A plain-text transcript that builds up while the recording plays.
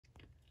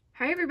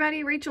Hi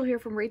everybody, Rachel here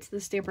from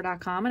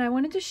Rachthestamper.com, and I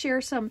wanted to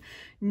share some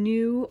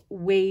new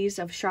ways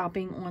of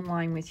shopping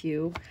online with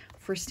you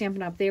for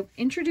Stampin' Up. They're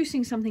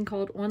introducing something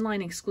called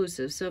online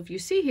exclusives. So if you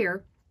see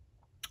here,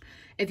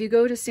 if you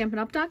go to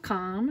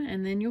StampinUp.com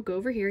and then you'll go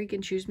over here, you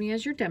can choose me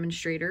as your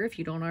demonstrator if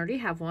you don't already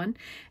have one.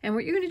 And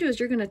what you're going to do is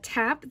you're going to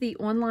tap the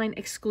online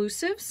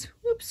exclusives.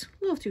 Whoops,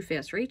 a little too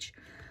fast, Rach.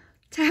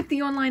 Tap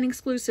the online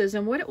exclusives,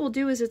 and what it will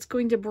do is it's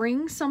going to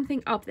bring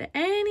something up, that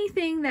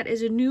anything that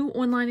is a new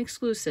online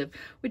exclusive,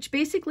 which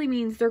basically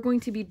means they're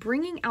going to be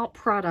bringing out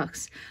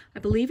products. I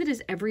believe it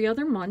is every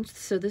other month,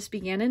 so this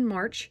began in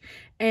March,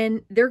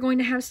 and they're going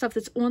to have stuff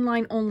that's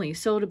online only.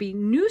 So it'll be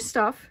new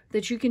stuff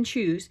that you can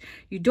choose.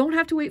 You don't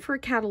have to wait for a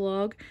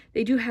catalog.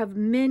 They do have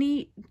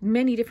many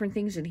different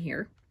things in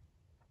here.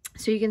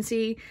 So you can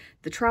see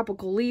the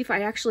tropical leaf. I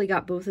actually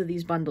got both of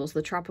these bundles,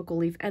 the tropical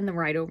leaf and the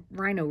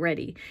Rhino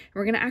Ready. And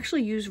we're going to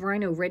actually use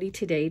Rhino Ready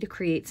today to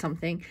create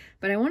something.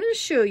 But I wanted to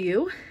show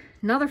you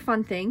another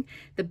fun thing,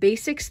 the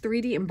Basics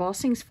 3D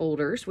Embossings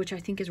folders, which I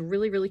think is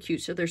really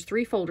cute. So there's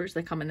 3 folders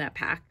that come in that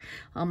pack.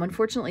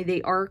 Unfortunately,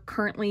 they are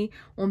currently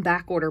on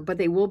back order, but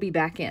they will be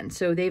back in.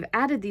 So they've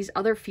added these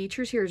other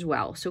features here as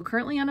well. So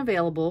currently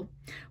unavailable.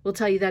 We'll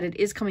tell you that it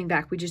is coming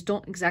back. We just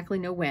don't exactly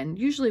know when.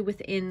 Usually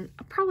within,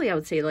 probably I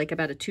would say like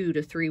about a 2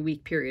 to 3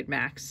 week period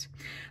max.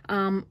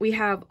 We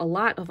have a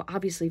lot of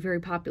obviously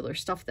very popular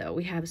stuff though.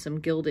 We have some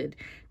gilded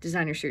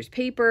designer series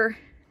paper.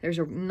 There's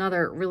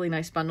another really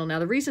nice bundle. Now,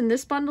 the reason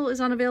this bundle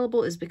is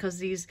unavailable is because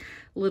these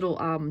little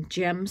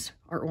gems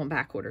are on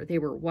back order. They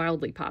were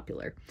wildly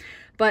popular.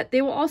 But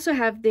they will also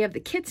have, they have the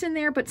kits in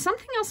there. But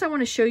something else I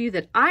want to show you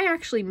that I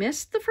actually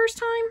missed the first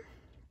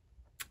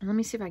time. Let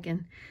me see if I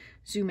can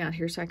zoom out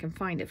here so I can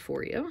find it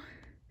for you.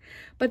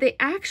 But they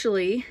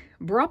actually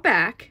brought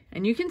back,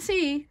 and you can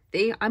see,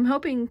 I'm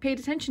hoping paid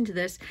attention to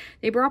this,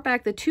 they brought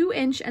back the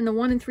 2-inch and the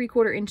 1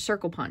 3/4 inch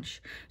circle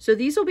punch. So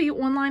these will be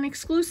online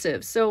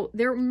exclusives. So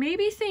there may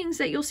be things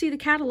that you'll see the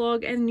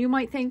catalog and you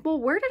might think, well,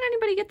 where did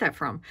anybody get that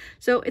from?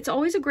 So it's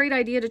always a great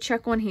idea to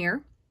check on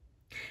here.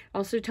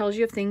 Also tells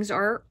you if things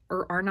are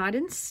or are not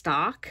in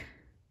stock.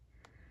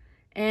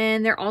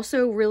 And they're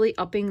also really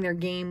upping their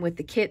game with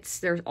the kits.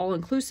 There's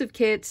all-inclusive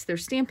kits,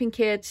 there's stamping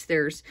kits,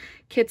 there's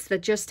kits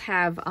that just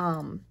have,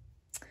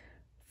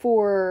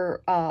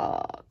 for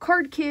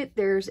card kit,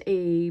 there's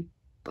a,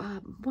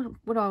 what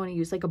do I want to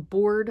use? Like a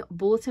board,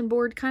 bulletin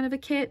board kind of a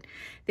kit.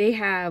 They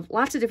have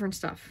lots of different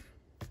stuff.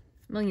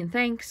 Million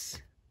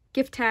thanks,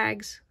 gift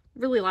tags,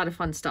 really a lot of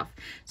fun stuff.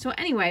 So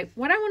anyway,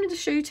 what I wanted to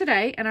show you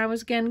today, and I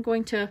was again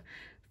going to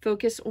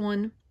focus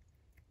on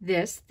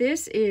this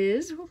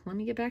is, oh, let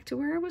me get back to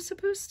where I was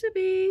supposed to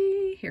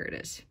be. Here it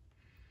is.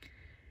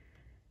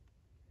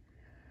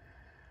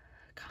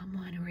 Come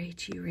on,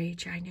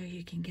 Rach, I know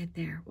you can get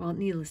there. Well,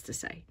 needless to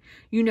say,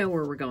 you know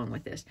where we're going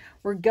with this.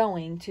 We're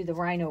going to the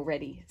Rhino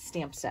Ready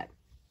stamp set.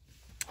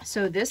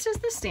 So this is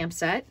the stamp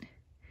set.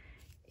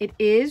 It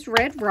is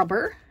red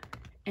rubber,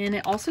 and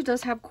it also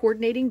does have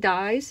coordinating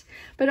dies,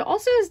 but it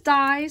also has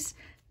dies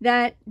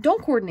that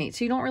don't coordinate,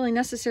 so you don't really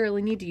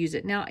necessarily need to use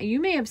it. Now, you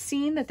may have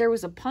seen that there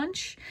was a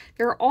punch.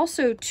 There are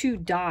also 2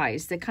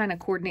 dies that kind of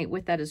coordinate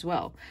with that as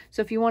well.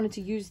 So if you wanted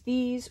to use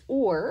these,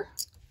 or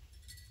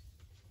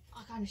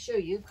I'll kind of show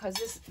you, because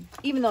this,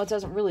 even though it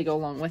doesn't really go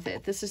along with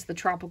it, this is the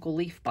tropical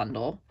leaf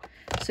bundle.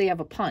 So you have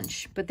a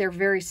punch, but they're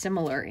very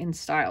similar in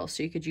style,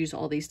 so you could use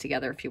all these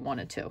together if you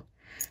wanted to.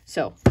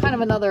 So kind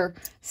of another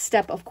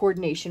step of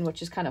coordination,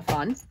 which is kind of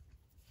fun.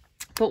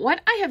 But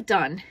what I have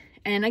done,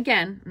 and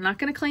again, I'm not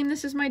going to claim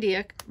this is my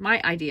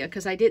idea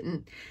because I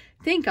didn't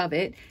think of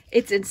it.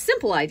 It's a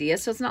simple idea,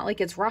 so it's not like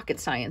it's rocket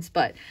science.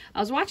 But I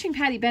was watching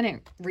Patty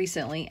Bennett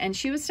recently, and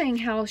she was saying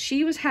how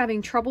she was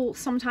having trouble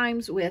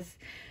sometimes with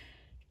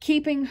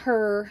keeping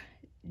her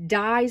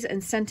dies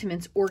and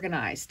sentiments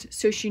organized,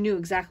 so she knew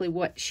exactly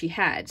what she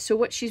had. So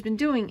what she's been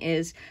doing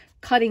is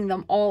cutting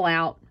them all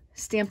out,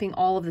 stamping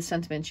all of the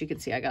sentiments. You can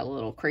see I got a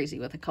little crazy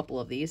with a couple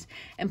of these,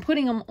 and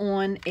putting them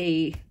on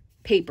a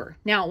paper.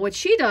 Now, what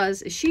she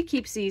does is she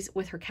keeps these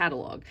with her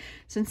catalog.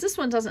 Since this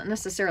one doesn't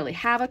necessarily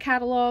have a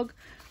catalog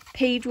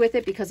page with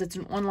it because it's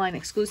an online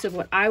exclusive,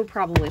 what I would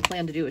probably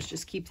plan to do is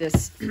just keep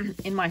this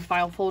in my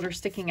file folder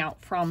sticking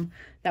out from,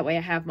 that way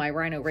I have my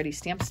Rhino Ready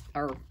stamps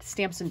or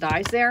stamps and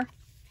dies there.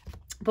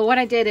 But what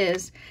I did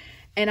is,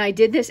 and I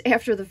did this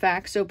after the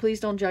fact, so please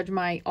don't judge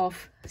my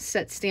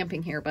offset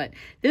stamping here, but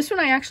this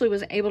one I actually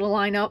was able to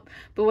line up,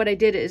 but what I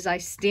did is I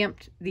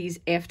stamped these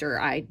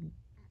after I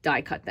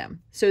die cut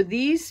them. So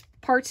these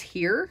parts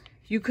here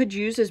you could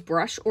use as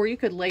brush, or you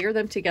could layer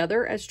them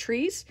together as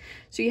trees.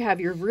 So you have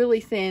your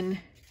really thin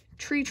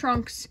tree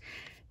trunks.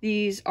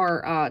 These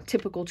are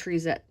typical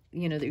trees that,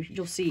 you know, that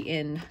you'll see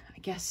in, I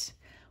guess,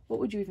 what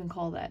would you even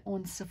call that?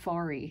 On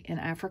safari in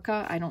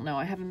Africa? I don't know.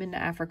 I haven't been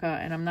to Africa,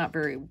 and I'm not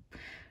very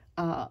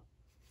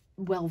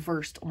well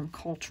versed on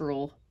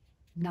cultural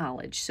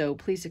knowledge. So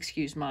please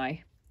excuse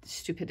my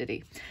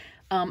stupidity.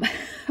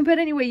 But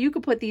anyway, you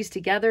could put these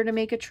together to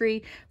make a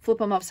tree, flip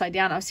them upside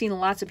down. I've seen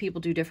lots of people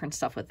do different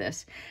stuff with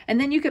this.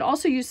 And then you could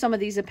also use some of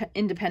these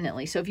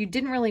independently. So if you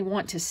didn't really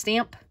want to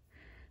stamp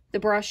the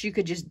brush, you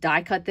could just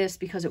die cut this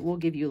because it will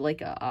give you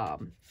like a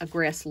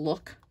grass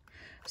look.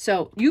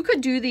 So you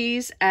could do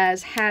these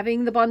as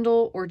having the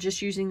bundle or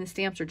just using the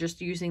stamps or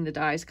just using the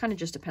dies. Kind of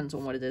just depends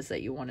on what it is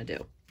that you want to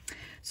do.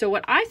 So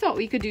what I thought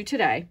we could do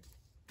today,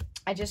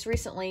 I just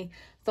recently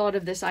thought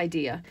of this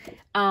idea.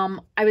 I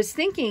was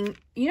thinking,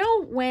 you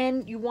know,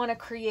 when you want to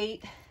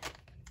create,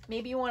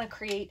 maybe you want to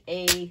create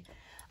a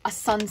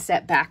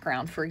sunset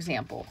background, for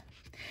example.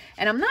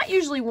 And I'm not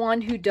usually one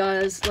who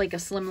does like a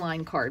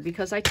slimline card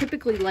because I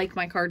typically like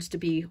my cards to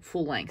be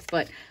full length,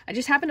 but I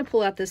just happened to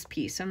pull out this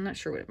piece. I'm not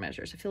sure what it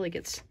measures. I feel like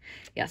it's,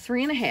 yeah,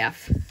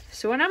 3.5.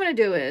 So what I'm going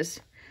to do is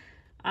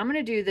I'm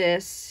going to do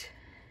this.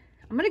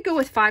 I'm going to go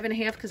with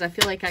 5.5 because I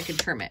feel like I can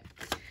trim it.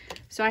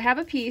 So I have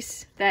a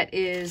piece that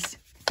is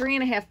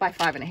 3.5 by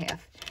 5.5.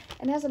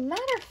 And as a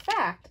matter of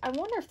fact, I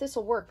wonder if this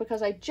will work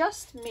because I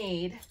just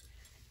made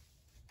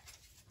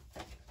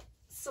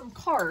some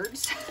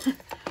cards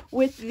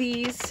with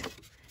these.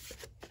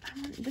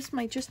 This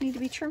might just need to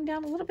be trimmed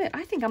down a little bit.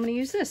 I think I'm going to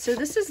use this. So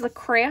this is the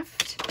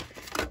craft.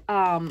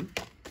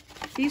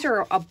 These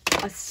are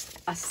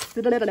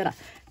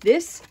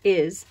this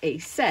is a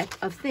set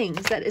of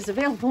things that is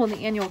available in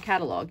the annual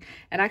catalog.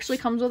 It actually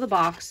comes with a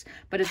box,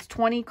 but it's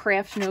 20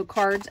 craft note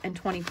cards and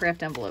 20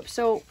 craft envelopes.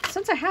 So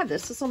since I have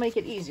this, this will make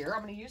it easier.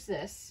 I'm going to use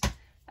this.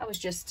 That was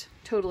just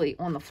totally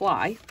on the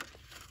fly.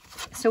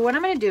 So what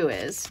I'm going to do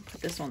is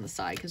put this on the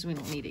side because we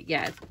don't need it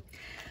yet.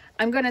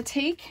 I'm going to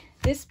take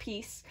this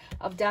piece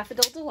of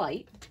Daffodil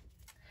Delight.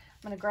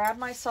 I'm going to grab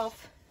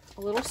myself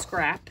a little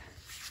scrap.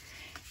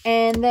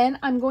 And then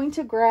I'm going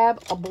to grab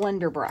a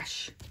blender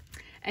brush.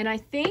 And I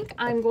think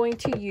I'm going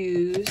to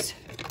use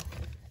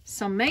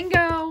some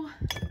mango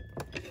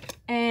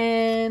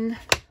and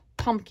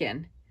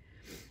pumpkin.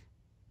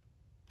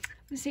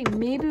 I'm going to say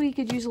maybe we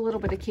could use a little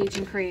bit of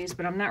Cajun Craze,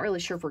 but I'm not really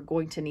sure if we're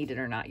going to need it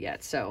or not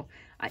yet. So,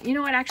 you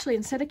know what? Actually,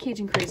 instead of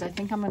Cajun Craze, I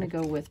think I'm going to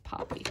go with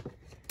Poppy.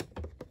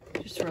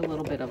 Just for a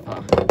little bit of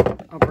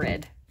a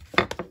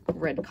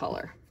red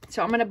color.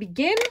 So I'm going to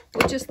begin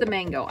with just the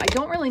mango. I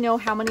don't really know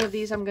how many of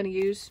these I'm going to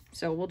use,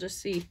 so we'll just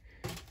see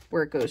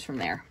where it goes from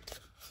there.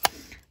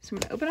 So I'm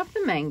going to open up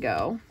the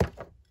mango.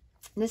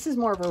 And this is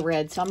more of a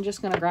red, so I'm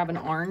just going to grab an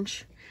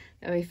orange.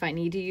 That way if I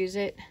need to use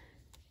it.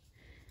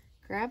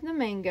 Grab the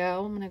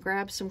mango. I'm going to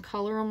grab some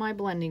color on my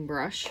blending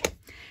brush.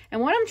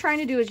 And what I'm trying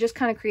to do is just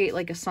kind of create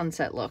like a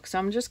sunset look. So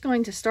I'm just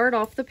going to start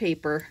off the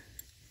paper.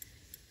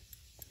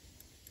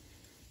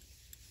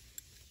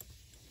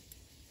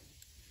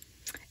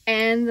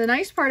 And the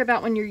nice part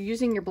about when you're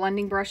using your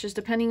blending brush is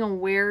depending on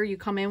where you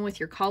come in with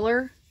your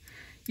color,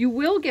 you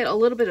will get a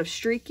little bit of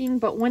streaking,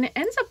 but when it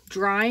ends up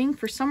drying,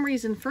 for some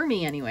reason, for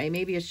me anyway,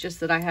 maybe it's just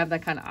that I have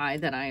that kind of eye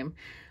that I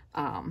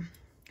am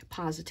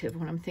positive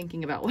when I'm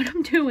thinking about what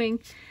I'm doing,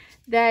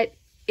 that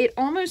it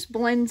almost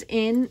blends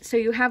in. So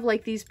you have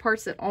like these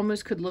parts that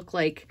almost could look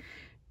like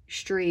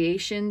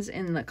striations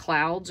in the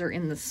clouds or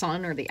in the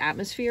sun or the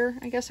atmosphere,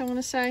 I guess I want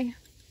to say.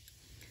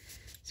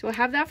 So I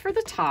have that for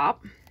the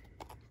top.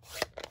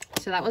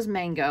 So that was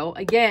mango.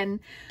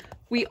 Again,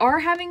 we are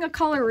having a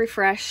color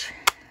refresh.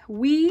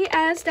 We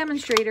as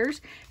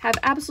demonstrators have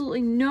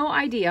absolutely no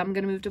idea, I'm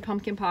going to move to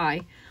pumpkin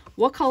pie,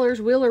 what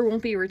colors will or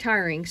won't be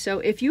retiring. So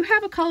if you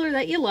have a color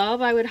that you love,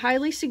 I would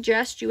highly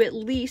suggest you at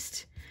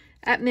least,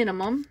 at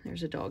minimum,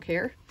 there's a dog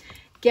hair,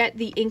 get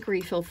the ink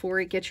refill for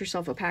it. Get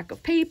yourself a pack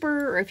of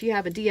paper, or if you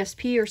have a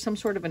DSP or some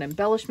sort of an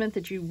embellishment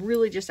that you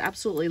really just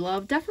absolutely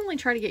love, definitely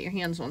try to get your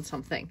hands on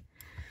something.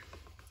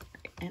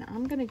 And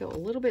I'm going to go a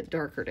little bit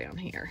darker down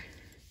here.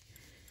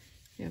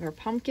 We have our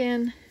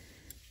pumpkin.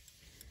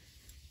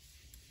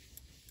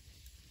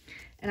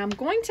 And I'm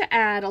going to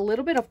add a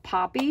little bit of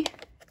Poppy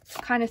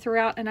kind of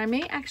throughout. And I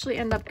may actually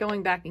end up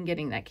going back and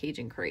getting that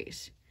Cajun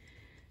Craze.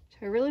 So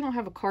I really don't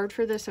have a card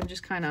for this. I'm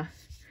just kind of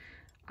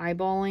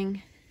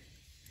eyeballing.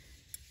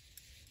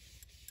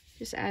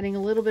 Just adding a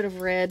little bit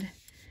of red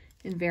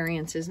in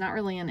variances. Not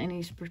really in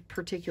any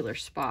particular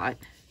spot.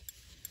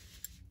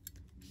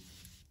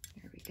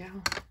 There we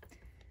go.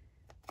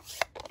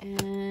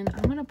 And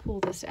I'm going to pull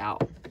this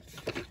out,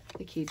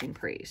 the Cajun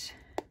Craze.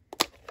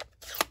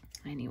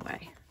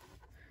 Anyway,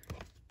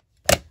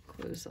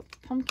 close up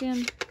the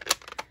pumpkin.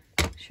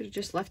 Should have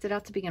just left it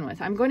out to begin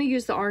with. I'm going to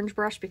use the orange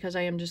brush because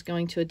I am just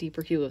going to a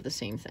deeper hue of the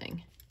same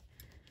thing.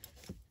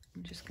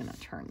 I'm just going to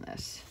turn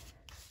this.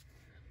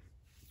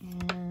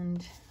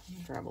 And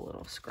grab a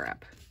little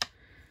scrap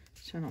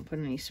so I don't put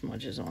any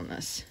smudges on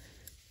this.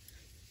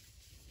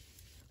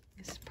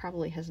 This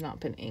probably has not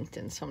been inked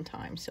in some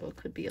time, so it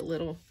could be a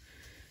little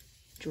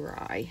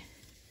dry.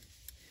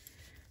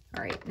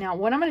 All right, now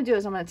what I'm going to do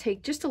is I'm going to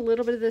take just a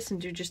little bit of this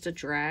and do just a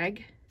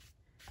drag.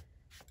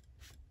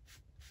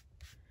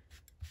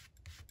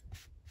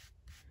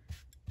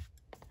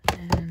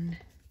 And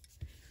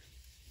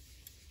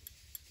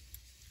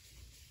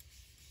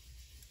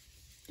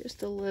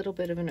just a little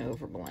bit of an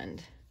overblend.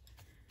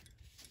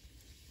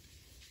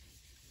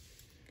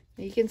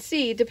 Now you can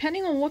see,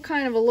 depending on what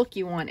kind of a look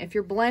you want, if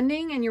you're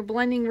blending and you're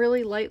blending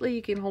really lightly,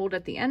 you can hold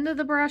at the end of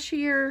the brush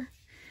here.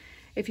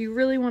 If you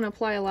really want to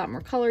apply a lot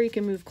more color, you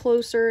can move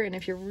closer. And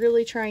if you're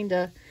really trying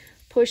to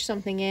push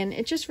something in.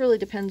 It just really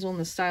depends on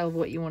the style of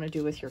what you want to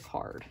do with your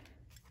card.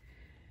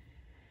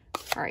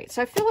 All right,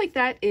 so I feel like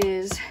that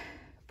is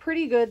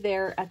pretty good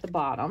there at the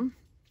bottom.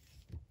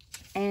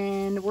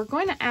 And we're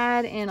going to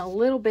add in a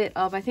little bit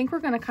of, I think we're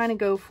going to kind of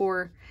go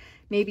for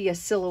maybe a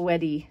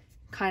silhouette-y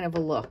kind of a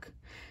look.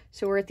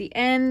 So we're at the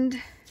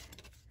end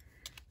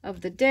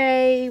of the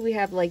day. We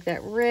have like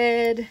that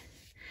red.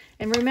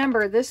 And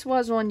remember, this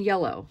was on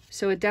yellow.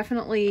 So it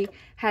definitely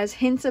has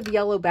hints of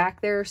yellow back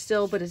there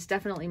still, but it's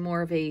definitely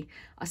more of a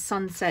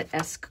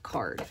sunset-esque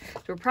card.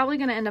 So we're probably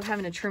going to end up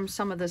having to trim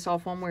some of this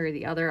off one way or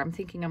the other. I'm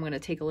thinking I'm going to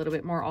take a little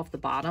bit more off the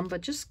bottom,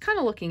 but just kind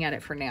of looking at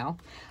it for now.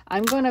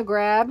 I'm going to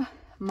grab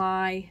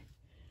my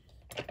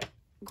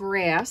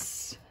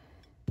grass,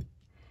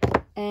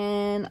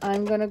 and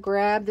I'm going to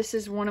grab, this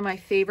is one of my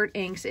favorite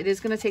inks. It is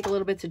going to take a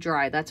little bit to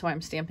dry. That's why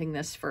I'm stamping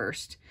this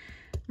first.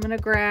 I'm going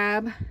to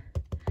grab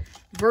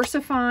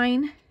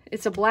VersaFine.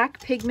 It's a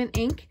black pigment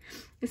ink.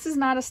 This is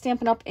not a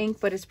Stampin' Up ink,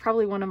 but it's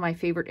probably one of my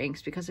favorite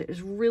inks because it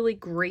is really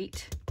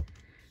great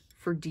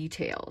for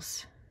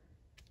details.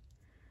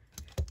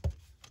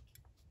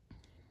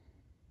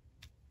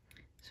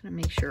 Just want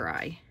to make sure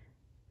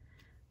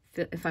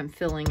if I'm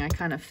filling, I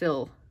kind of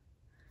fill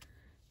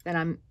that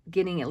I'm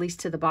getting at least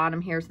to the bottom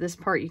here. So this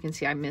part you can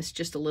see I missed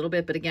just a little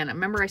bit, but again,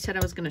 remember I said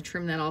I was going to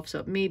trim that off, so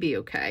it may be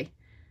okay.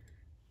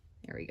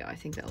 There we go. I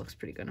think that looks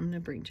pretty good. I'm going to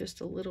bring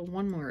just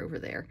one more over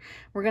there.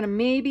 We're going to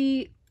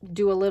maybe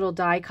do a little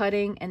die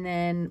cutting and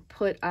then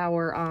put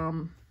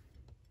our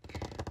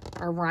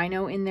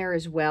rhino in there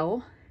as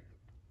well.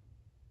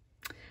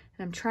 And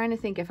I'm trying to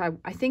think if I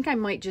think I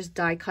might just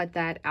die cut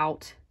that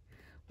out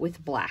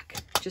with black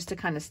just to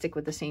kind of stick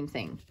with the same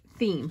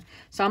theme.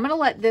 So I'm going to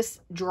let this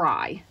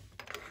dry.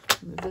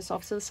 Move this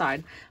off to the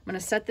side. I'm going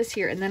to set this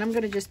here, and then I'm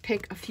going to just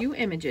pick a few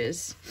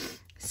images.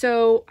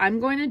 So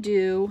I'm going to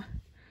do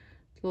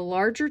the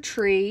larger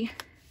tree.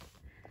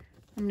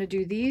 I'm going to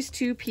do these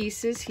two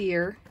pieces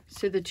here.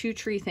 So the two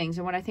tree things.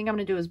 And what I think I'm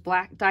going to do is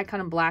die cut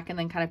them black and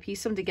then kind of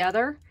piece them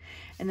together.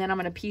 And then I'm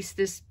going to piece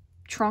this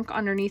trunk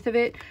underneath of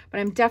it.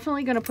 But I'm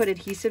definitely going to put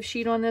adhesive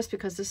sheet on this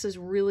because this is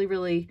really,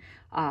 really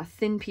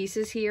thin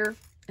pieces here.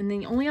 And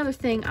then the only other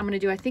thing I'm going to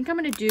do, I think I'm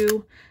going to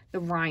do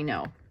the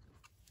rhino.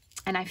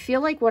 And I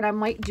feel like what I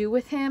might do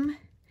with him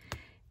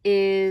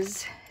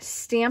is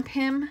stamp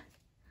him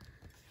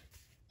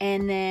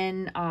and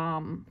then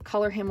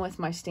color him with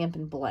my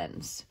Stampin'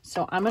 Blends.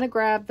 So I'm going to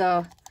grab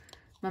the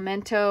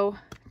Memento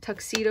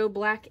Tuxedo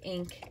Black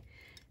ink.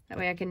 That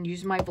way I can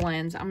use my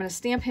blends. I'm going to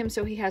stamp him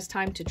so he has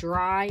time to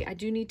dry. I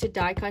do need to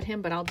die cut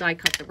him, but I'll die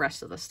cut the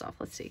rest of the stuff.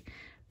 Let's see.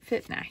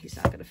 Fit? Nah, he's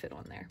not going to fit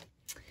on there.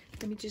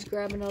 Let me just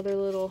grab another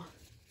little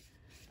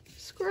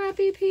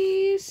scrappy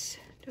piece.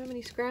 Do I have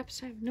any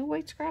scraps? I have no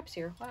white scraps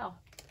here. Wow.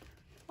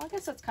 Well, I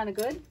guess that's kind of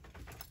good.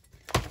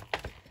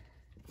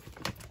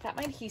 Got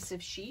my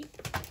adhesive sheet.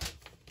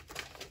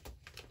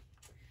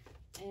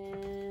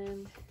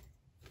 And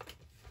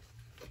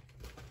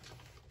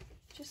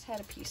just had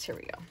a piece. Here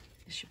we go.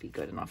 This should be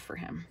good enough for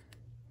him.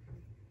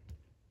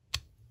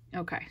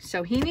 Okay,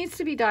 so he needs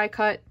to be die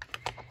cut.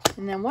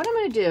 And then what I'm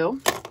going to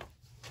do,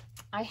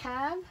 I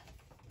have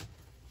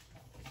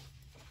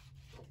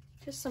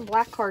just some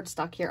black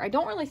cardstock here. I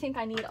don't really think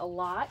I need a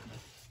lot,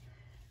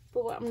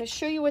 but I'm going to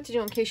show you what to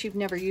do in case you've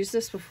never used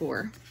this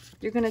before.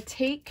 You're going to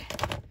take,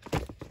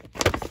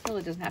 it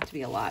really doesn't have to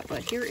be a lot,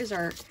 but here is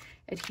our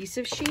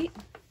adhesive sheet.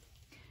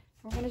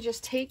 We're going to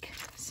just take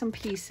some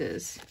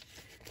pieces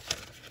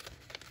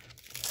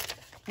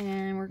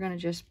and we're going to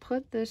just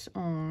put this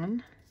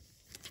on.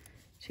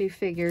 So you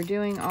figure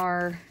doing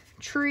our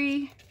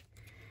tree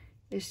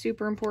is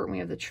super important. We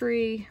have the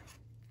tree.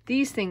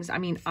 These things, I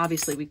mean,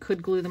 obviously we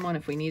could glue them on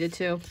if we needed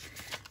to.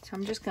 So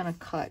I'm just going to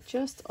cut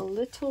just a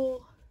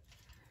little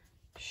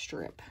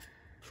strip.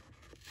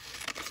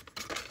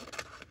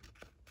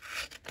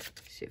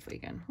 See if we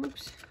can,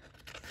 whoops,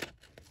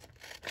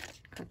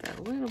 cut that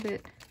a little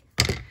bit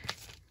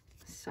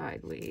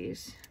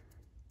sideways.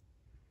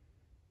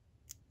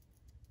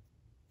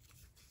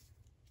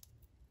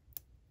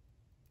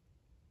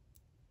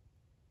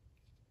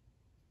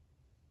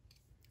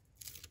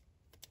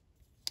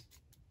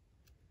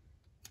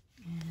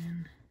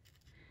 And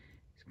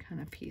just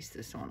kind of piece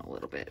this on a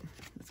little bit.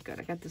 That's good.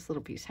 I got this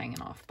little piece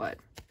hanging off, but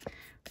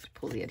let's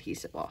pull the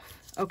adhesive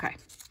off. Okay,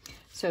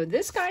 so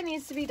this guy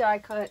needs to be die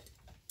cut,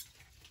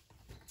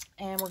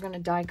 and we're going to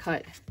die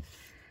cut.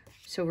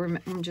 So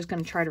I'm just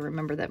going to try to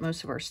remember that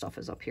most of our stuff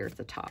is up here at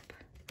the top.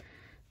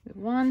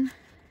 1,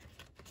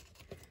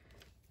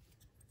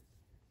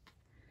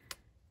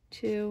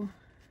 2.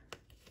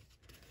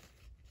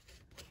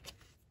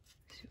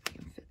 See if we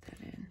can fit that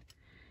in.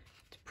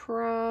 It's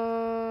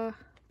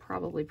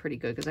probably pretty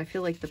good because I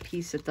feel like the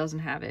piece that doesn't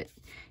have it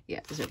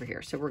yet is over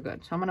here. So we're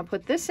good. So I'm going to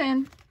put this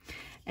in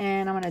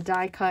and I'm going to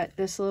die cut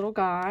this little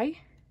guy.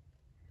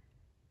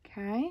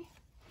 Okay.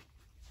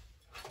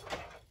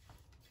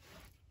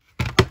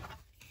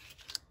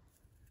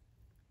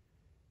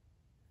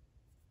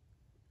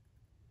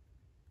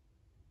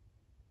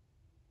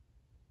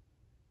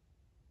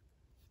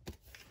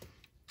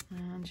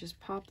 And just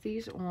pop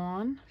these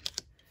on.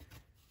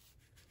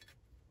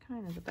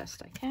 kind of the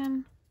best I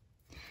can.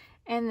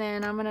 And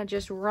then I'm going to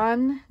just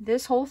run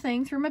this whole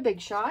thing through my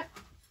Big Shot.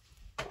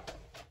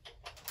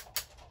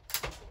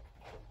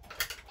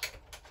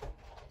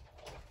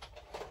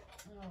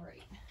 All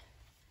right.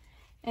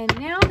 And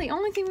now the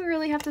only thing we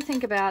really have to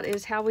think about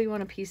is how we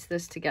want to piece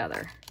this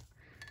together.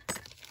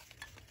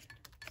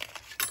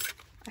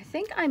 I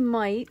think I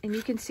might, and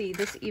you can see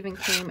this even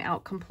came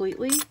out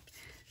completely.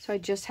 So I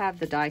just have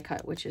the die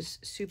cut, which is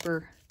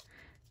super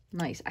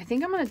nice. I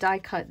think I'm going to die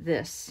cut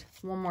this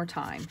one more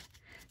time,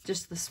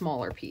 just the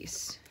smaller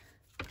piece.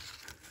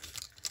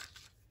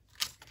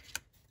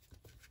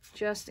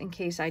 Just in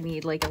case I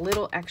need like a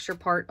little extra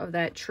part of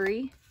that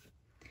tree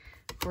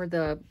or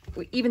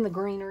even the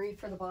greenery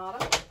for the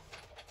bottom.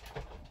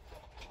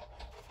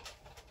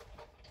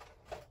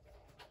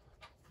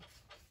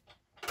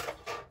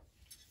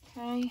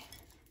 Okay,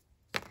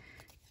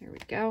 there we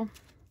go.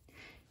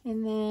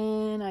 And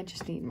then I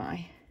just need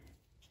my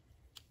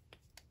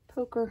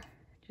poker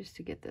just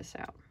to get this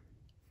out.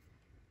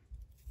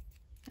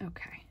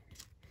 Okay.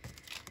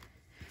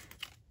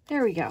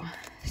 There we go.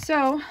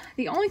 So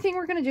the only thing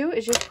we're going to do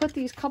is just put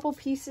these couple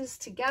pieces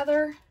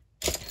together.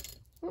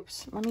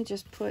 Oops, let me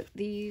just put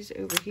these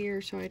over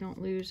here so I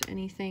don't lose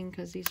anything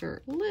because these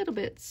are a little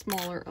bit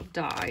smaller of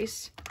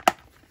dies.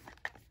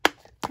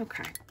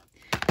 Okay.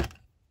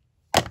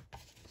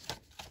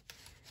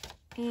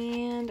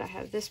 And I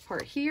have this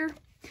part here.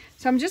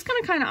 So I'm just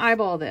going to kind of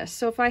eyeball this.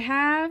 So if I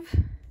have,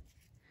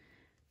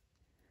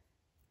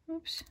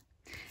 oops,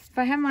 if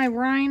I have my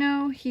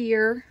Rhino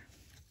here,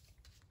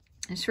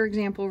 as for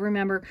example,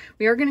 remember,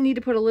 we are going to need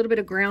to put a little bit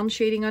of ground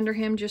shading under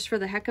him just for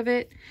the heck of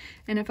it.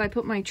 And if I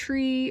put my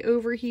tree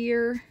over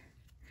here,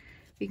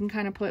 we can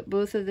kind of put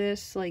both of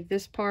this, like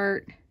this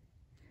part,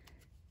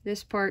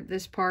 this part,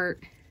 this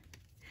part.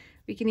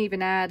 We can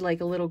even add like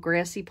a little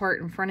grassy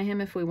part in front of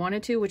him if we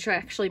wanted to, which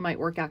actually might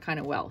work out kind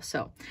of well.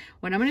 So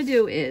what I'm going to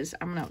do is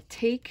I'm going to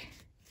take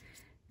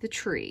the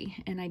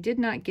tree, and I did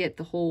not get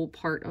the whole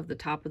part of the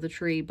top of the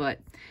tree, but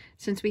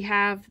since we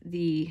have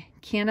the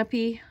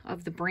canopy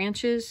of the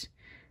branches,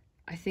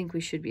 I think we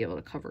should be able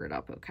to cover it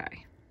up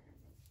okay.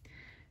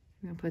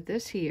 I'm going to put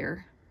this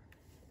here.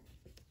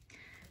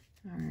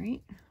 All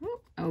right.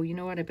 Oh, you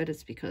know what? I bet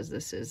it's because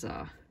this is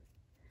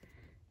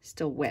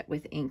still wet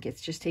with ink.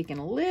 It's just taking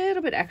a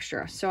little bit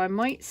extra. So I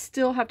might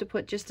still have to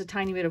put just a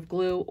tiny bit of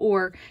glue,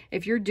 or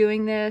if you're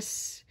doing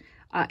this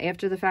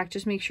after the fact,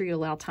 just make sure you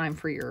allow time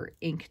for your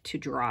ink to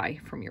dry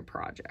from your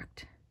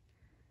project.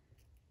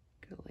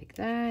 Go like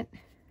that.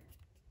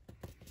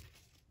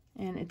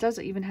 And it does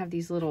even have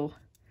these little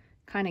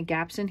kind of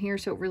gaps in here,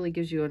 so it really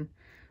gives you a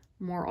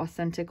more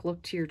authentic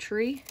look to your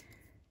tree.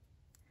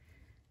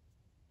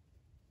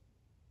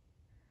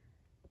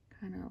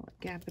 Kind of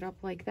gap it up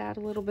like that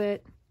a little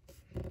bit.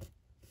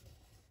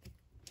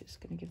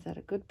 Just going to give that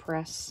a good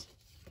press.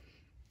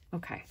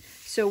 Okay,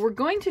 so we're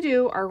going to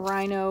do our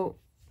Rhino,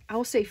 I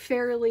will say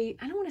fairly,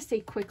 I don't want to say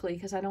quickly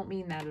because I don't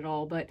mean that at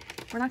all, but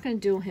we're not going to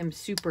do him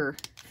super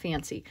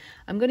fancy.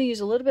 I'm going to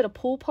use a little bit of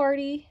Pool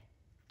Party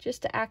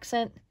just to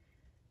accent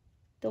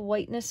the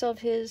whiteness of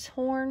his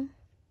horn.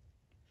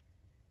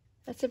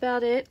 That's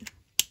about it,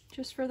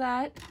 just for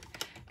that.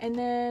 And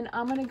then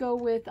I'm going to go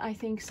with, I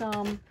think,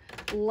 some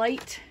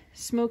light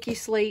smoky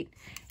slate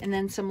and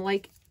then some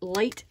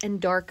light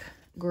and dark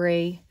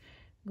gray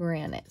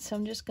granite. So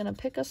I'm just going to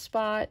pick a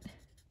spot,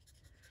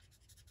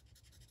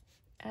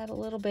 add a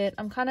little bit.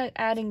 I'm kind of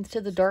adding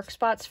to the dark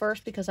spots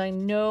first because I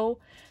know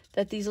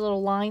that these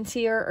little lines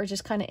here are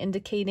just kind of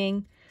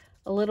indicating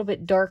a little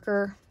bit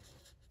darker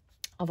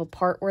of a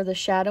part where the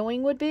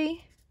shadowing would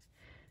be.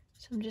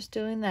 So I'm just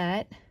doing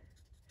that.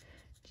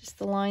 Just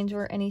the lines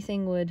where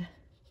anything would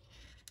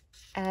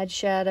add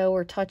shadow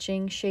or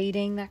touching,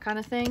 shading, that kind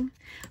of thing.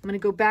 I'm going to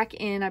go back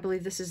in, I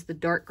believe this is the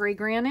dark gray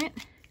granite,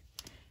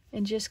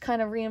 and just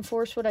kind of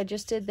reinforce what I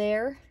just did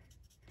there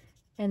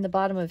and the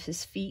bottom of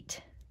his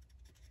feet,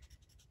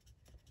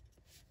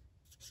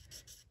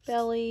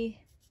 belly.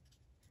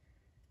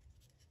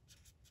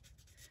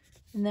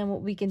 And then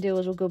what we can do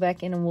is we'll go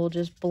back in and we'll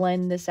just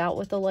blend this out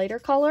with a lighter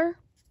color.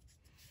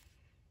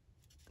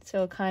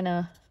 So it kind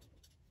of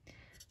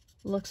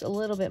looks a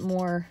little bit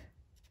more,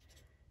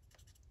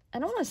 I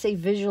don't want to say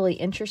visually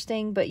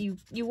interesting, but you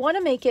want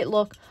to make it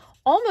look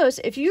almost,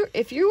 if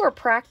you are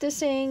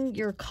practicing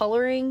your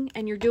coloring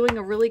and you're doing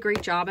a really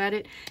great job at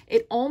it,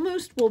 it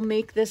almost will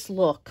make this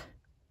look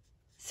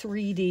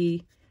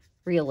 3D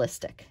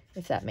realistic,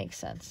 if that makes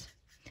sense.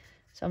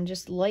 So I'm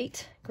just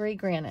light gray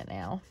granite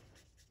now,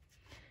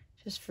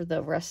 just for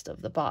the rest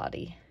of the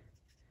body.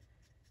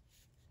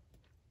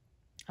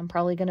 I'm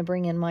probably going to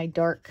bring in my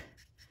dark,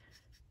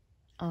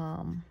 I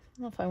don't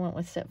know if I went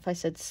with, if I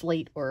said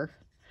slate or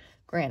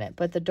granite,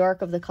 but the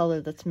dark of the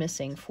color that's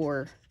missing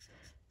for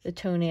the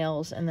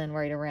toenails and then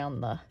right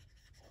around the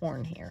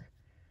horn here.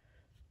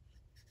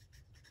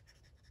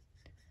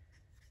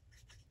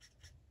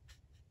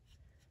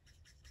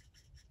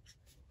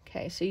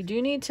 Okay, so you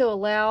do need to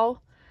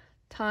allow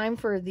time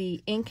for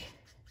the ink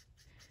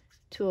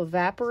to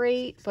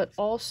evaporate, but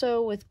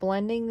also with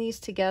blending these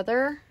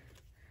together,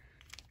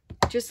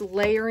 just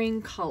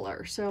layering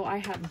color. So I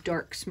have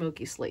dark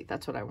smoky slate.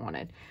 That's what I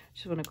wanted.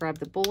 Just want to grab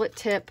the bullet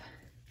tip.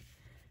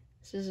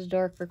 This is a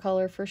darker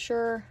color for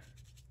sure.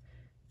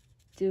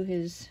 Do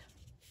his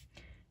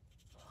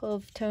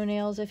hoof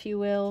toenails, if you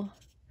will.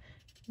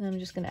 And I'm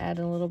just going to add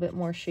a little bit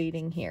more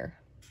shading here.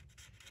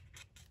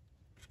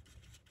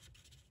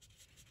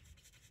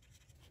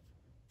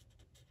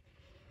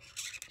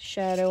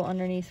 Shadow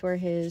underneath where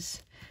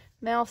his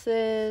mouth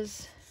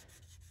is.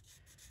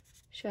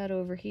 Shadow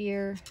over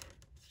here.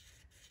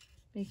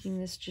 Making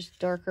this just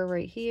darker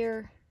right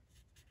here.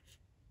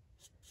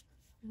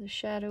 The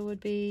shadow would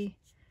be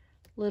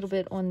a little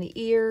bit on the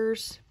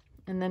ears.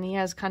 And then he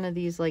has kind of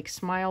these like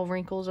smile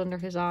wrinkles under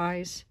his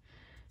eyes.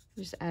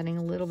 Just adding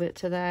a little bit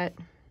to that.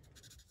 All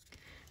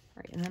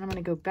right, and then I'm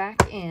going to go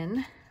back in.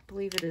 I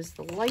believe it is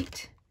the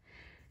light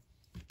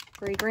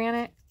gray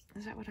granite.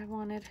 Is that what I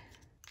wanted?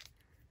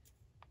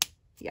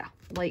 Yeah,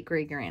 light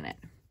gray granite.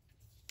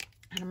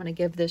 And I'm going to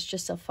give this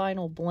just a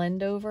final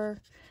blend over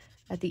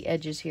at the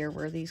edges here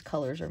where these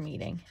colors are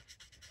meeting.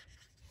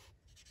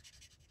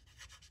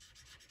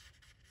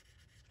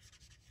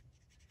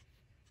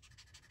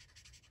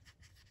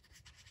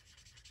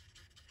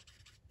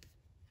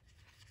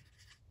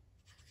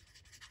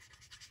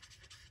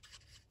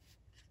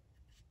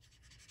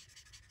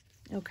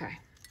 Okay,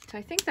 so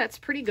I think that's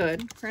pretty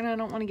good. Granted, I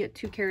don't want to get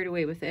too carried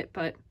away with it,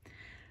 but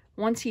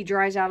once he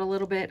dries out a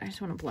little bit, I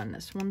just want to blend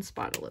this one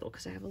spot a little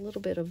because I have a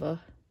little bit of a...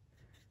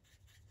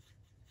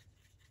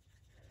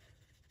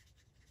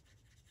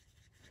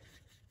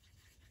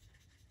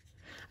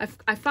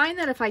 I find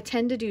that if I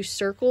tend to do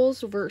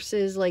circles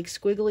versus like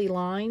squiggly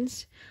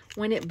lines,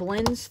 when it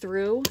blends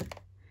through,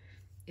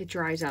 it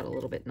dries out a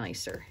little bit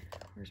nicer.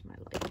 Where's my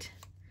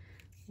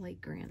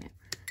light granite?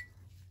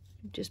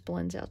 It just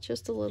blends out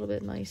just a little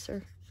bit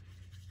nicer.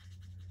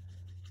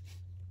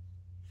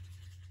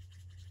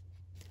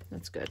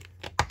 That's good.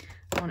 I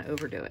don't want to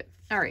overdo it.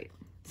 All right,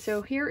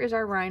 so here is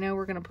our rhino.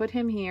 We're going to put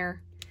him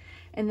here.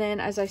 And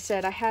then, as I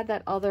said, I had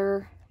that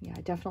other, yeah,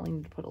 I definitely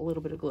need to put a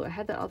little bit of glue. I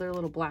had that other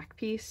little black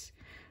piece.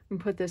 And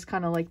put this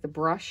kind of like the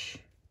brush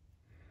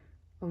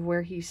of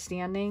where he's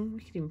standing. We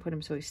could even put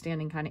him so he's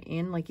standing kind of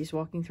in, like he's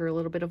walking through a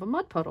little bit of a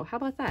mud puddle. How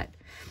about that?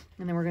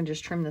 And then we're going to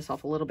just trim this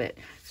off a little bit.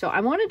 So I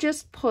want to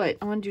just I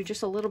want to do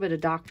just a little bit of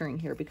doctoring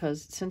here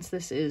because since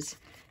this is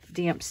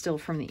damp still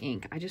from the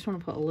ink, I just want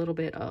to put a little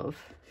bit of,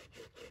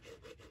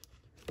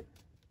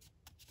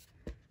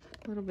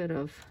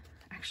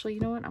 actually, you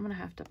know what? I'm going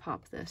to have to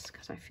pop this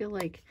because I feel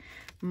like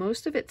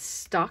most of it's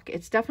stuck.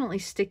 It's definitely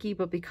sticky,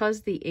 but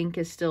because the ink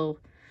is still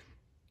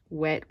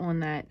wet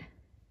on that,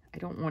 I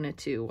don't want it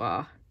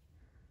to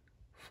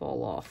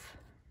fall off.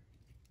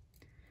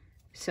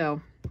 So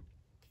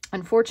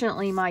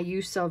unfortunately my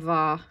use of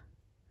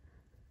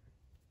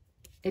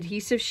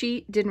adhesive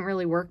sheet didn't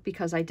really work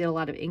because I did a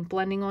lot of ink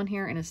blending on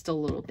here and it's still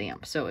a little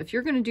damp. So if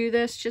you're going to do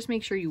this, just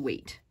make sure you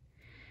wait.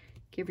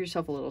 Give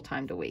yourself a little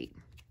time to wait.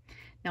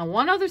 Now,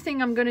 one other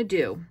thing I'm going to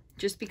do,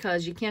 just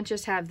because you can't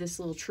just have this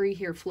little tree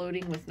here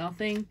floating with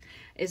nothing,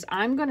 is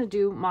I'm going to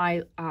do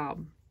my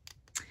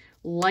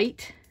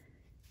light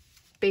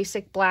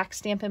basic black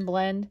Stampin'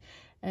 Blend,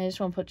 and I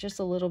just want to put just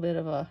a little bit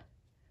of a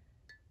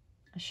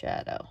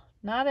shadow.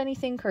 Not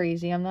anything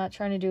crazy. I'm not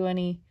trying to do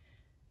any,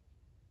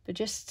 but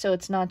just so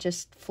it's not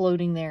just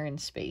floating there in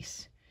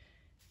space.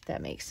 If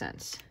that makes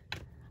sense.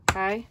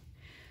 Okay?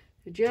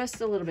 So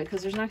just a little bit,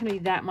 because there's not going to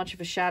be that much of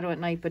a shadow at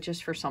night, but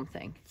just for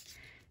something.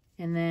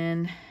 And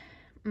then,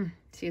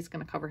 see, it's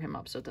going to cover him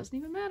up, so it doesn't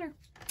even matter.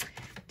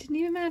 Didn't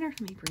even matter.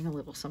 Let me bring a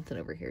little something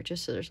over here,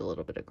 just so there's a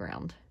little bit of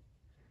ground.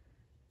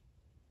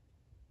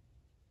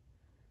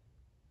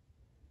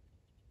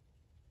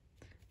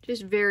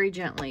 Just very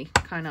gently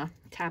kind of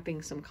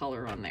tapping some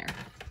color on there.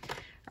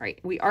 All right,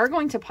 we are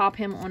going to pop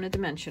him on a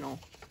dimensional.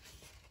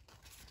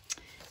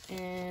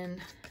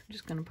 And I'm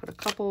just going to put a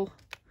couple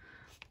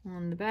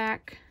on the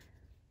back.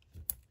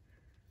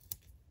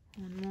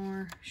 One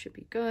more should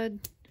be good.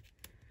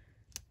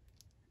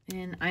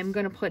 And I'm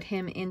going to put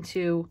him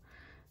into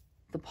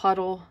the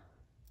puddle.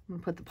 I'm going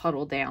to put the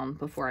puddle down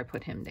before I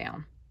put him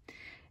down.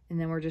 And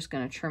then we're just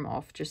going to trim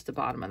off just the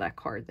bottom of that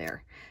card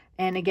there.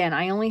 And again,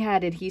 I only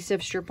had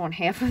adhesive strip on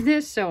half of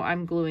this, so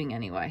I'm gluing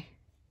anyway.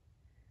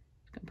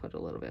 Just going to put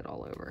a little bit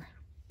all over.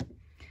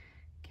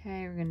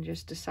 Okay, we're going to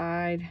just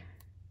decide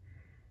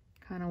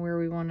kind of where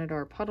we wanted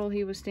our puddle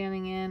he was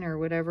standing in, or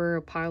whatever,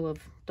 a pile of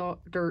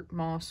dirt,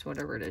 moss,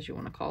 whatever it is you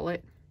want to call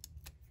it.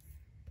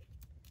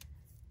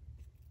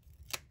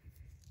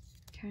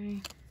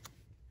 Okay.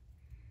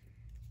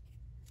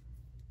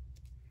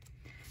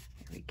 There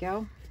we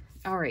go.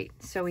 All right,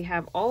 so we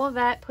have all of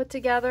that put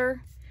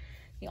together.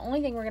 The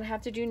only thing we're going to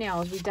have to do now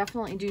is we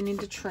definitely do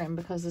need to trim,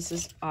 because this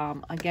is,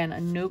 again,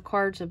 a note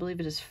card, so I believe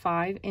it is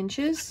 5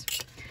 inches.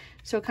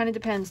 So it kind of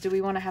depends. Do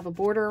we want to have a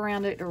border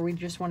around it, or we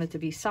just want it to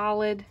be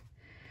solid?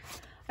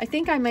 I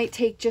think I might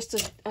take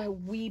just a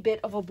wee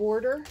bit of a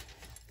border.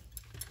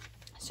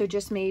 So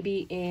just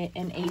maybe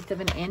 1/8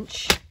 of an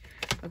inch.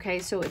 Okay,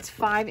 so it's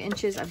 5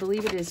 inches. I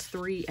believe it is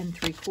 3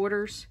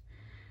 3/4.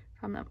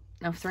 I'm not,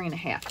 no, 3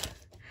 1/2.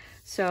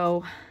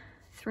 So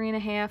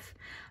 3.5.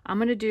 I'm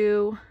going to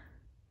do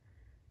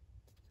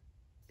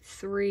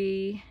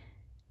 3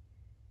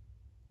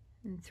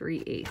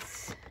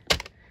 3/8.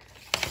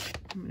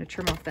 I'm going to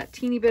trim off that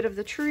teeny bit of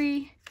the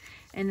tree,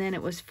 and then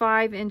it was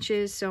 5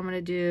 inches, so I'm going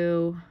to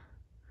do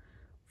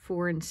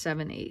 4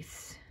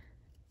 7/8.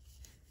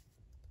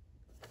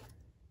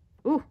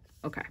 Ooh,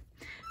 okay.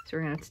 So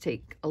we're going to have to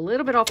take a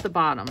little bit off the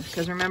bottom,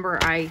 because remember,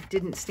 I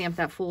didn't stamp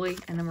that fully,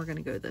 and then we're going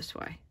to go this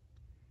way.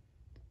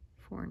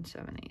 4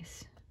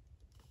 7/8.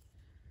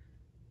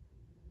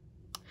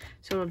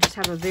 So it'll just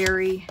have a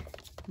very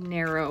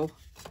narrow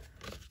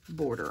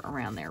border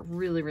around there.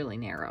 Really, really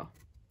narrow,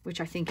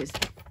 which I think is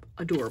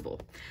adorable.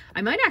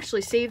 I might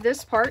actually save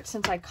this part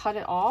since I cut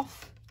it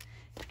off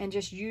and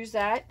just use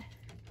that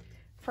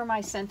for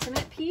my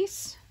sentiment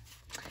piece.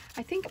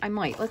 I think I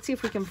might. Let's see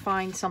if we can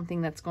find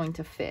something that's going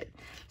to fit.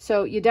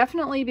 So you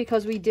definitely,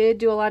 because we did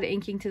do a lot of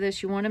inking to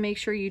this, you want to make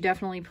sure you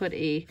definitely put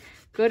a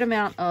good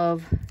amount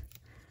of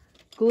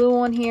glue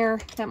on here.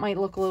 That might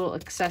look a little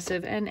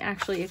excessive, and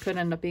actually it could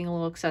end up being a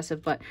little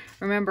excessive, but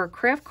remember,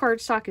 craft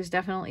cardstock is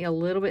definitely a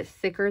little bit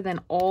thicker than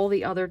all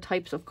the other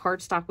types of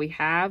cardstock we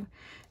have,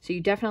 so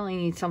you definitely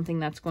need something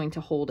that's going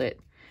to hold it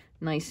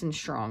nice and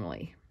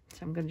strongly. So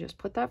I'm going to just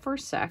put that for a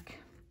sec.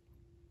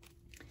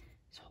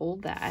 Just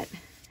hold that,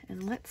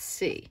 and let's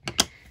see.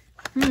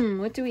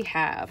 What do we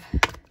have? I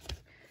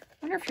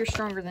wonder if you're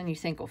stronger than you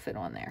think will fit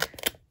on there.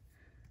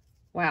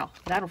 Wow,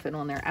 that'll fit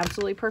on there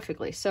absolutely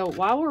perfectly. So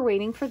while we're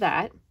waiting for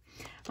that,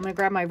 I'm going to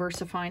grab my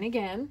VersaFine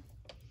again.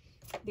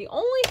 The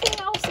only thing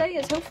I'll say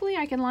is hopefully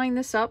I can line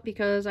this up,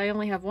 because I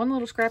only have one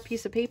little scrap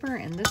piece of paper,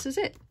 and this is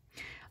it.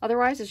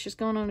 Otherwise, it's just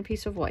going on a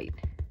piece of white.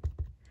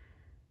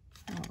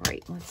 All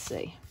right, let's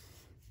see.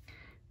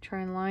 Try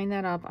and line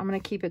that up. I'm going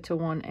to keep it to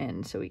one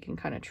end so we can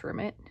kind of trim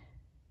it.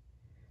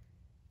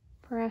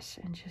 Press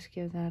and just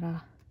give that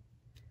a...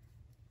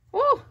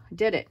 Oh, I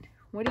did it.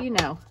 What do you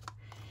know?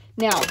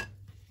 Now,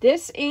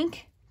 this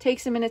ink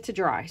takes a minute to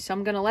dry, so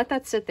I'm going to let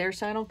that sit there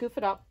so I don't goof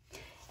it up.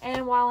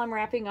 And while I'm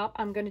wrapping up,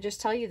 I'm going to just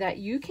tell you that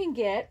you can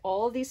get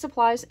all of these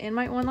supplies in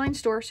my online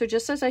store. So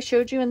just as I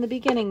showed you in the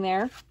beginning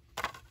there,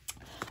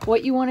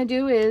 what you want to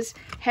do is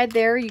head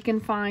there. You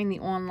can find the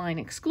online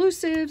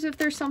exclusives if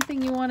there's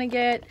something you want to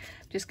get.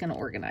 I'm just going to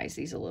organize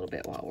these a little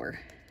bit while we're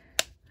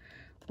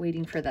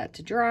waiting for that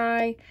to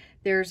dry.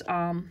 There's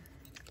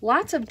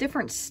lots of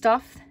different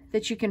stuff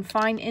that you can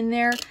find in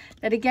there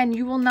that, again,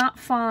 you will not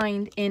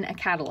find in a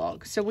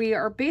catalog. So we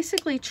are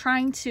basically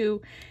trying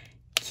to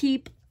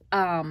keep,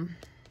 I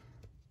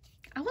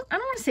don't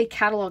want to say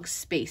catalog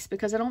space,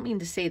 because I don't mean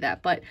to say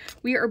that, but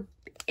we are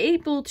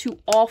able to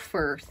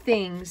offer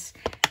things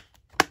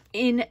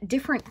in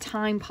different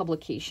time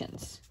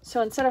publications.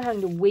 So instead of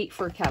having to wait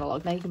for a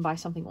catalog, now you can buy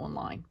something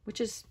online, which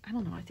is, I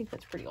don't know, I think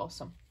that's pretty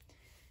awesome.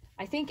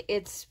 I think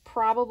it's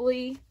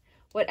probably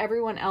what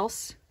everyone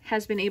else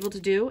has been able to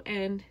do,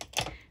 and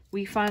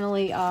we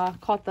finally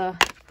caught the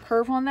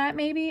curve on that,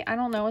 maybe. I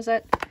don't know. Is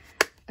that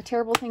a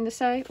terrible thing to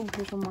say? Oh,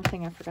 here's one more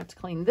thing I forgot to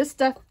clean. This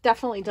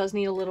definitely does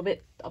need a little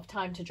bit of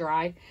time to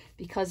dry,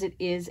 because it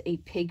is a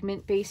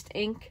pigment-based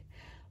ink.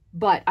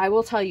 But I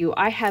will tell you,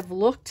 I have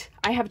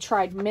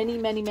tried many,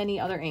 many, many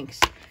other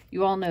inks.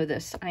 You all know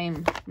this. I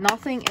am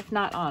nothing if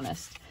not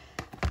honest.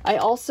 I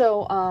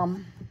also,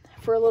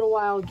 for a little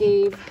while,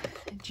 gave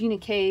Gina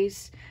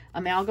K's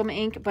amalgam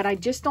ink, but I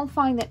just don't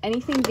find that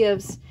anything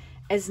gives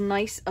as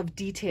nice of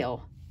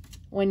detail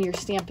when you're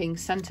stamping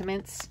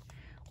sentiments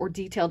or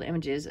detailed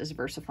images as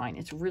VersaFine.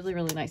 It's really,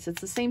 really nice. It's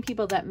the same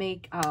people that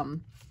make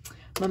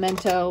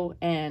Memento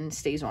and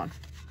Stays On.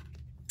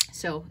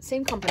 So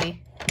same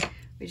company,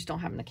 we just don't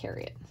happen to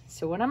carry it.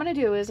 So what I'm going to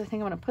do is, I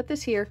think I'm going to put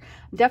this here.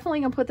 I'm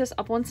definitely going to put this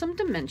up on some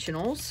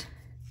dimensionals.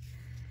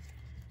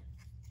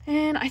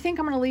 And I think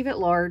I'm going to leave it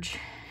large.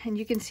 And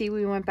you can see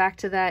we went back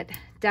to that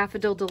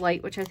Daffodil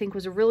Delight, which I think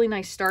was a really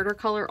nice starter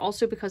color,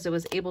 also because it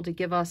was able to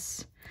give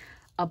us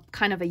a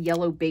kind of a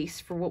yellow base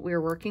for what we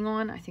were working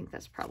on. I think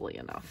that's probably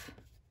enough.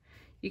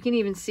 You can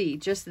even see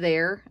just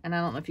there, and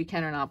I don't know if you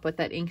can or not, but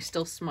that ink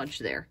still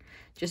smudged there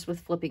just with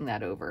flipping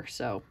that over.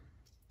 So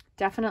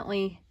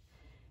definitely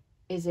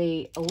is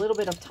a little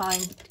bit of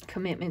time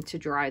commitment to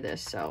dry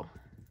this, so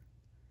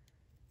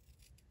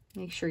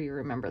make sure you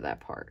remember that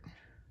part.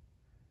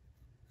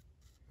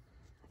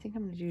 I think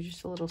I'm going to do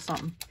just a little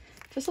something.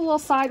 Just a little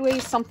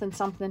sideways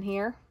something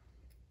here.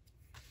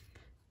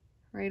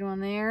 Right on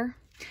there.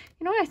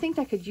 You know what I think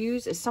I could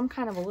use is some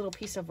kind of a little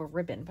piece of a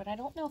ribbon, but I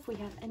don't know if we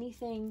have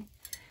anything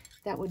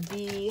that would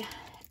be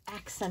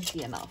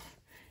accenty enough.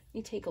 Let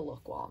me take a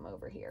look while I'm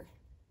over here.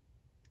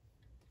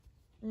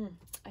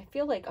 I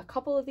feel like a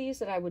couple of these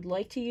that I would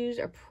like to use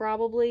are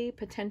probably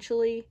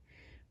potentially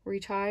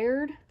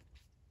retired.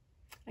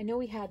 I know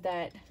we had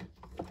that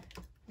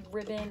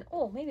ribbon.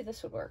 Oh, maybe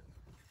this would work.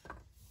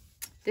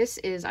 This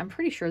is, I'm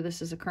pretty sure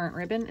this is a current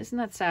ribbon. Isn't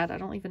that sad? I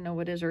don't even know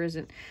what is or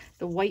isn't.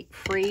 The white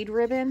frayed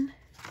ribbon.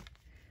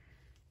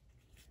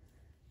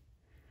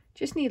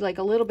 Just need like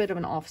a little bit of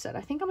an offset.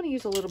 I think I'm going to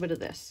use a little bit of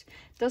this.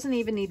 Doesn't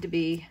even need to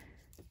be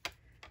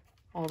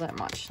all that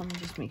much. Let me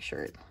just make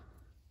sure it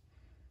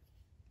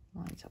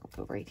lines up,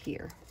 go right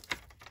here.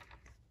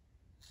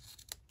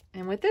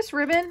 And with this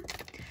ribbon,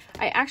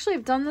 I actually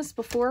have done this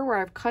before where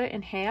I've cut it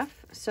in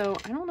half. So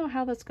I don't know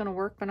how that's going to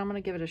work, but I'm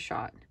going to give it a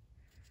shot.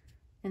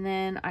 And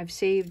then I've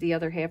saved the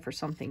other half for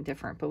something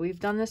different. But we've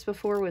done this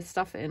before with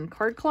stuff in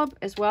Card Club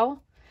as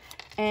well.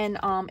 And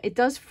it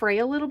does fray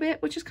a little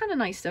bit, which is kind of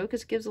nice though,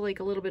 because it gives like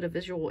a little bit of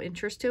visual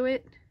interest to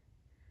it.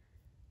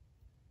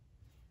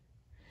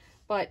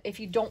 But if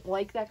you don't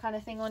like that kind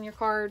of thing on your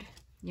card,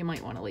 you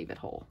might want to leave it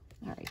whole.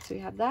 All right, so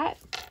we have that.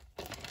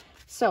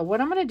 So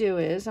what I'm going to do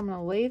is I'm going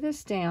to lay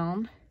this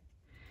down.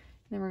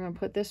 Then we're going to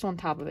put this on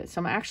top of it. So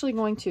I'm actually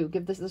going to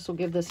give this will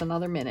give this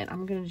another minute.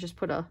 I'm going to just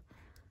put a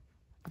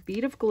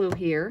bead of glue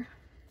here.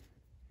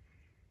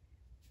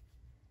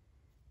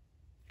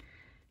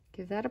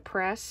 Give that a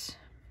press.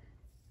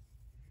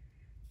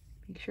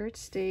 Make sure it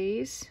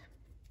stays.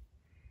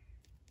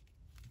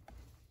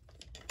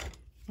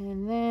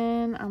 And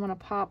then I'm going to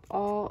pop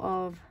all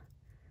of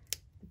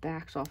the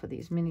backs off of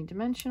these mini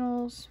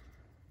dimensionals.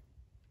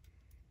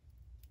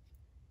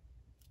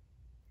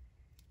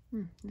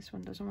 This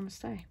one doesn't want to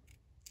stay.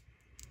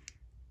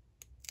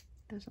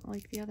 Doesn't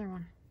like the other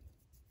one.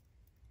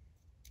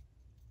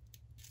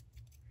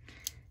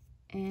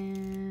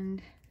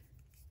 And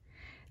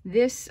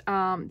this,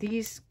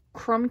 these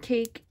crumb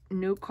cake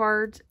note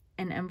cards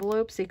and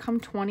envelopes, they come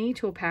 20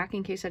 to a pack,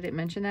 in case I didn't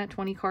mention that.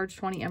 20 cards,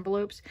 20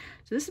 envelopes.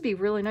 So this would be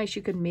really nice.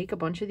 You could make a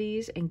bunch of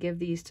these and give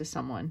these to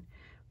someone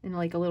in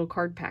like a little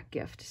card pack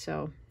gift.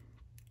 So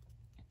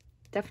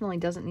definitely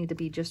doesn't need to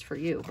be just for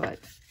you, but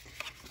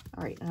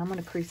all right. And I'm going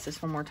to crease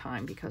this one more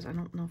time because I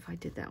don't know if I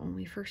did that when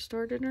we first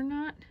started or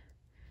not.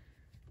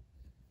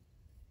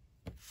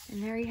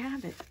 And there you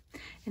have it.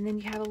 And then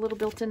you have a little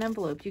built-in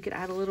envelope. You could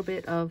add a little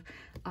bit of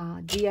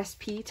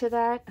DSP to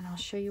that, and I'll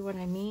show you what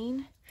I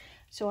mean.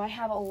 So I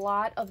have a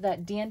lot of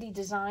that Dandy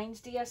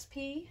Designs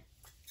DSP.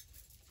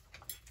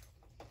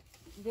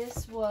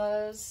 This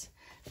was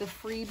the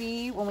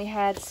freebie when we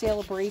had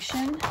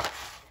Celebration.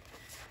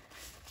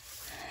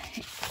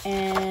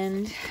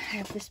 And I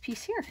have this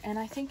piece here, and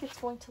I think it's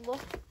going to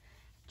look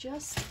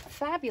just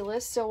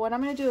fabulous. So what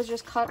I'm going to do is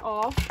just cut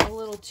off a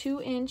little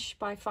 2"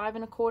 by 5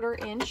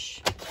 1/4"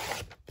 inch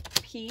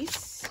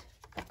piece.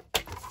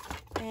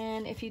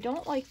 And if you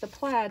don't like the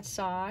plaid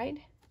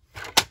side,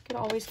 you could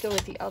always go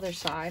with the other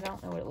side. I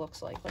don't know what it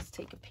looks like. Let's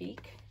take a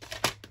peek.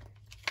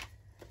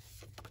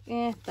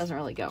 Doesn't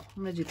really go.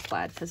 I'm going to do the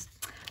plaid because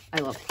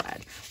I love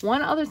plaid.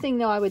 One other thing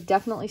though I would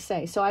definitely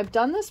say, so I've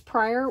done this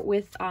prior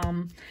with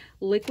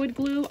liquid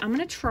glue. I'm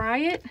going to try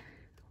it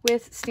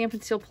with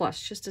Stampin' Seal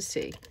Plus just to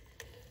see.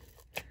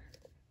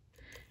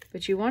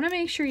 But you want to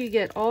make sure you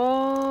get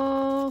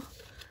all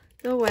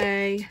the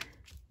way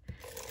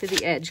to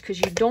the edge because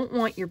you don't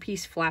want your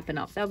piece flapping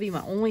up. That would be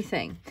my only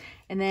thing.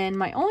 And then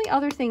my only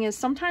other thing is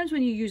sometimes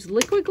when you use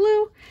liquid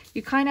glue,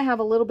 you kind of have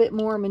a little bit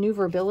more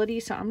maneuverability.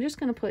 So I'm just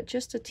going to put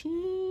just a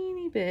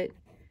teeny bit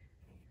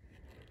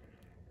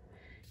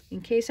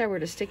in case I were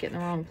to stick it in the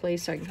wrong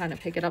place so I can kind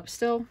of pick it up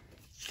still.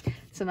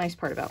 It's a nice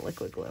part about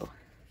liquid glue.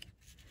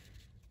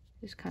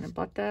 Just kind of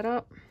butt that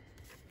up.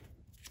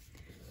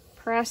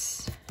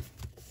 Press.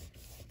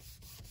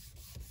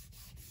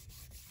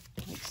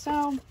 Like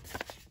so.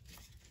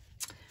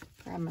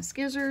 Grab my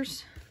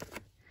scissors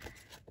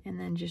and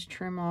then just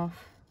trim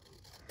off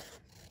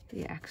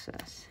the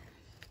excess.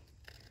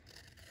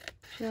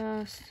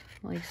 Just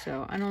like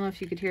so. I don't know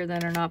if you could hear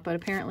that or not, but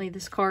apparently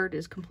this card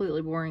is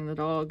completely boring the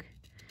dog.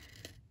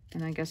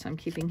 And I guess I'm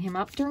keeping him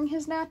up during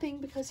his napping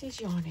because he's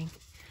yawning.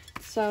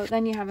 So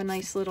then you have a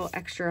nice little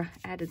extra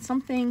added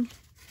something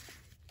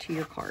to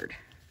your card.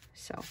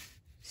 So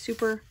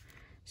super,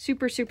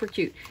 super, super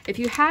cute. If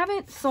you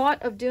haven't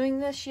thought of doing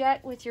this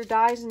yet with your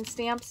dies and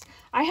stamps,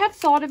 I have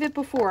thought of it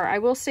before, I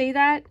will say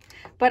that,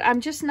 but I'm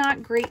just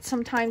not great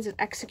sometimes at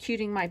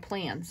executing my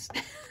plans.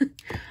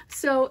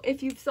 So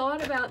if you've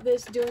thought about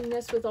this, doing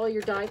this with all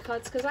your die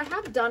cuts, because I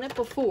have done it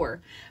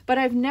before, but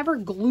I've never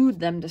glued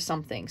them to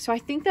something. So I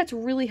think that's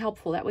really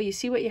helpful. That way you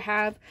see what you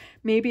have.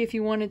 Maybe if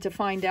you wanted to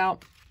find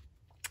out,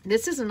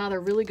 this is another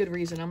really good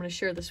reason. I'm going to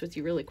share this with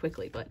you really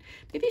quickly, but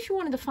maybe if you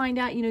wanted to find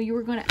out, you know, you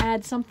were going to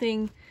add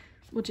something,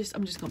 I'm just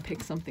going to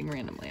pick something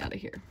randomly out of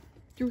here.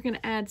 You were going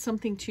to add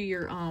something to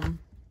your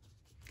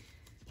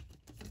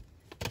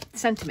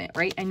sentiment,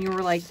 right? And you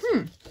were like,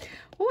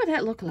 what would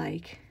that look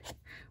like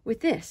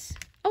with this?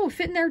 Oh,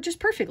 fit in there just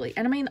perfectly.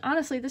 And I mean,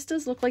 honestly, this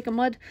does look like a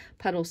mud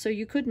puddle, so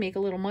you could make a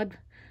little mud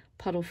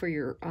puddle for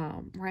your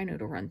Rhino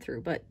to run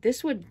through, but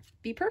this would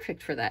be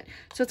perfect for that.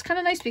 So it's kind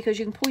of nice because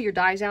you can pull your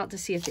dies out to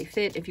see if they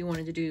fit, if you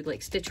wanted to do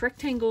like stitch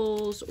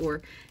rectangles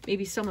or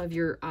maybe some of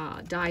your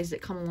dies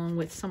that come along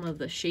with some of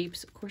the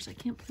shapes. Of course, I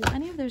can't pull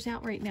any of those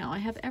out right now. I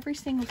have every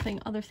single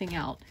other thing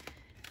out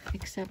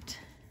except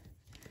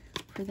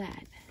for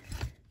that.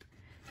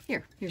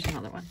 Here's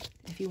another one.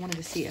 If you wanted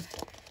to see if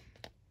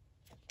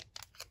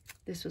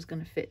this was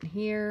going to fit in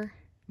here,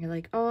 you're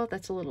like, oh,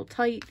 that's a little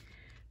tight.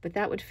 but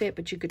that would fit,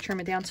 but you could trim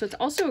it down. So it's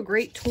also a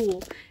great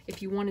tool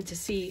if you wanted to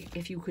see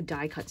if you could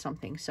die cut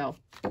something. So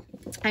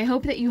I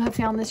hope that you have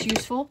found this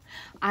useful.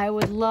 I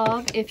would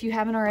love, if you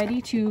haven't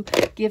already, to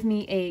give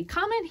me a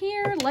comment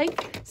here,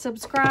 like,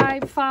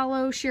 subscribe,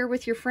 follow, share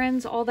with your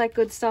friends, all that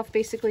good stuff.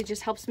 Basically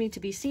just helps me to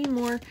be seen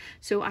more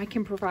so I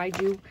can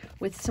provide you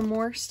with some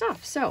more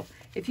stuff. So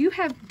if you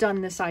have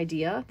done this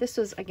idea, this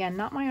was, again,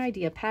 not my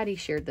idea. Patty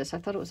shared this. I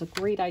thought it was a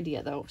great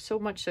idea, though, so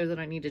much so that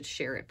I needed to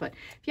share it. But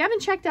if you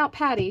haven't checked out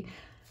Patty,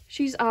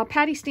 she's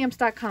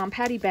pattystamps.com,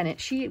 Patty Bennett.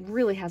 She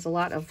really has a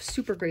lot of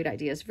super great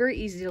ideas. Very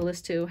easy to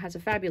listen to, has a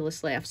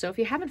fabulous laugh. So if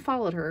you haven't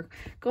followed her,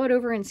 go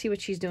over and see what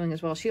she's doing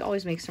as well. She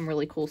always makes some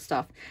really cool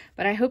stuff.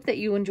 But I hope that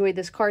you enjoyed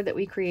this card that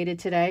we created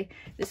today.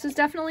 This is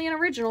definitely an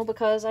original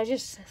because I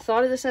just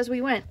thought of this as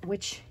we went,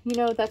 which, you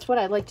know, that's what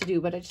I like to do,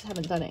 but I just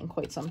haven't done it in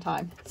quite some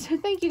time. So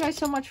thank you guys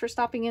so much for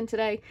stopping in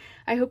today.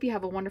 I hope you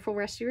have a wonderful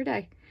rest of your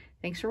day.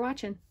 Thanks for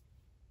watching.